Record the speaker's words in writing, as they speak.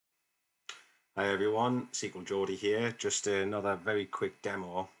Hi everyone, SQL Geordie here. Just another very quick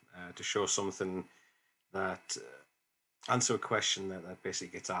demo to show something that answer a question that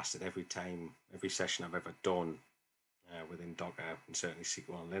basically gets asked at every session I've ever done within Docker, and certainly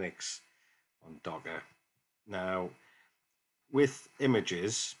SQL and Linux on Docker. Now, with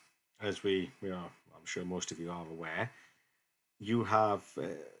images, as I'm sure most of you are aware, you have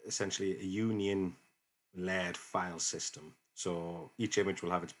essentially a union layered file system. So each image will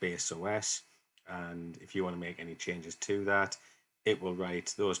have its base OS, and if you want to make any changes to that, it will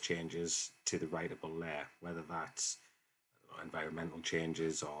write those changes to the writable layer, whether that's environmental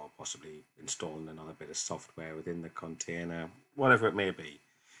changes or possibly installing another bit of software within the container, whatever it may be.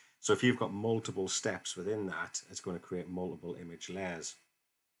 So if you've got multiple steps within that, it's going to create multiple image layers,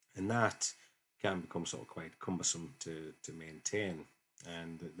 and that can become sort of quite cumbersome to maintain,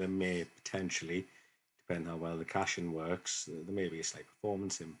 and there may potentially, depending how well the caching works, there may be a slight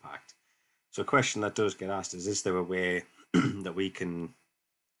performance impact. So a question that does get asked is there a way that we can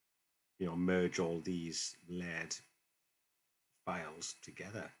merge all these layered files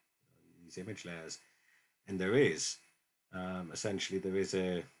together, these image layers? And there is. Essentially, there is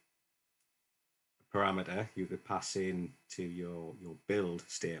a parameter you could pass in to your build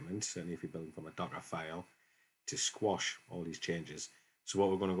statement, certainly if you're building from a Docker file, to squash all these changes. So what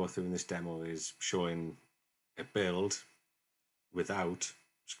we're going to go through in this demo is showing a build without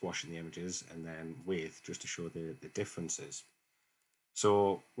squashing the images, and then with, just to show the differences.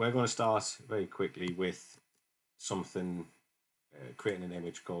 So we're going to start very quickly with something, creating an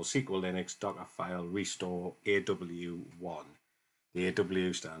image called SQL Linux Docker file restore AW1. The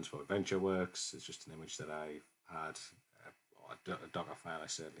AW stands for AdventureWorks. It's just an image that I've had, or a Docker file I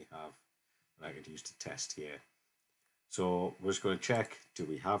certainly have, that I could use to test here. So we're just going to check, do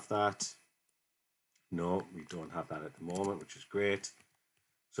we have that? No, we don't have that at the moment, which is great.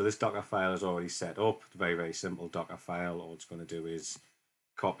 So this Docker file is already set up. It's a very, very simple Docker file. All it's going to do is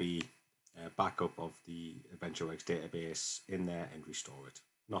copy backup of the AdventureWorks database in there and restore it.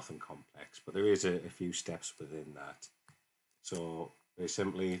 Nothing complex, but there is a few steps within that. So very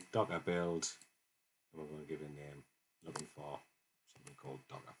simply, Docker build, and we're going to give it a name, looking for something called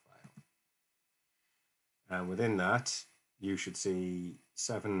Docker file. And within that, you should see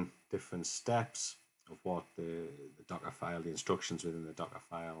 7 different steps of what the Docker file, the instructions within the Docker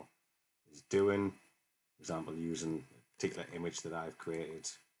file is doing. For example, using a particular image that I've created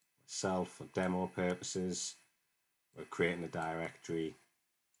myself for demo purposes. We're creating a directory,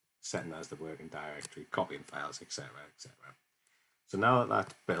 setting that as the working directory, copying files, etc., etc. So now that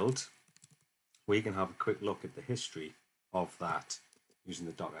that's built, we can have a quick look at the history of that using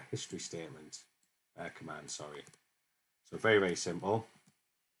the Docker history statement command. So very, very simple.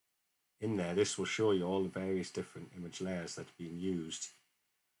 In there, this will show you all the various different image layers that have been used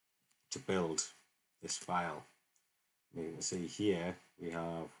to build this file. And you can see here we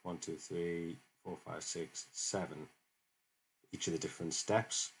have 1, 2, 3, 4, 5, 6, 7. Each of the different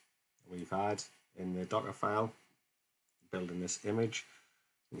steps that we've had in the Docker file building this image.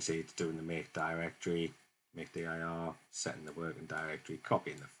 You can see it's doing the make directory, make dir, setting the working directory,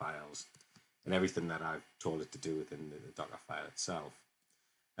 copying the files, and everything that I've told it to do within the Docker file itself.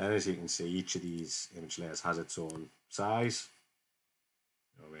 And as you can see, each of these image layers has its own size,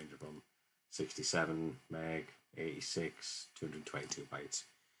 a range from 67 meg, 86, 222 bytes.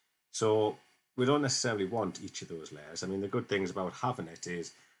 So we don't necessarily want each of those layers. I mean, the good things about having it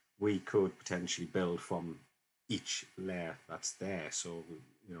is we could potentially build from each layer that's there. So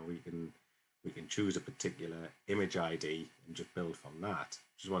we can choose a particular image ID and just build from that,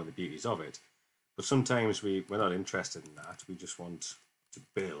 which is one of the beauties of it. But sometimes we're not interested in that. We just want to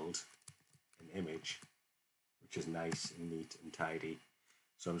build an image which is nice and neat and tidy.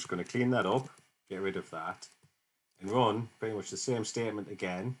 So I'm just going to clean that up, get rid of that, and run pretty much the same statement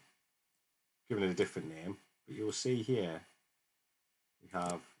again, giving it a different name. But you'll see here we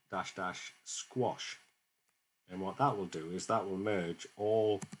have -- squash, and what that will do is that will merge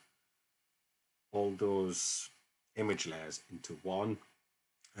all those image layers into one,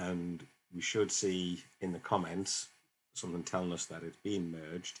 and we should see in the comments something telling us that it's being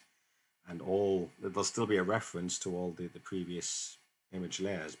merged, and there'll still be a reference to all the previous image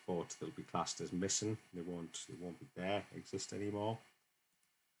layers, but they'll be classed as missing. They won't be exist anymore.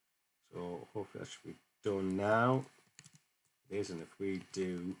 So hopefully that should be done now. It is, and if we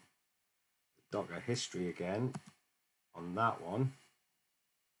do Docker history again on that one,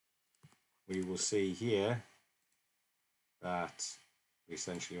 we will see here that we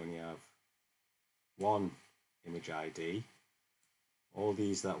essentially only have one image ID. All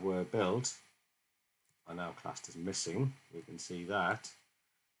these that were built are now classed as missing. We can see that.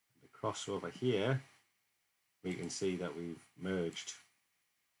 The across over here, we can see that we've merged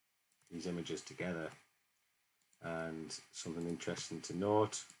these images together. And something interesting to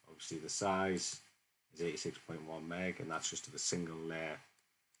note, obviously the size is 86.1 meg, and that's just of a single layer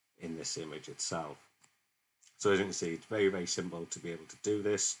in this image itself. So as you can see, it's very, very simple to be able to do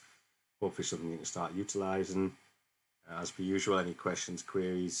this. Hopefully something you can start utilizing. As per usual, any questions,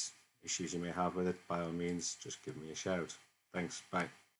 queries, issues you may have with it, by all means, just give me a shout. Thanks, bye.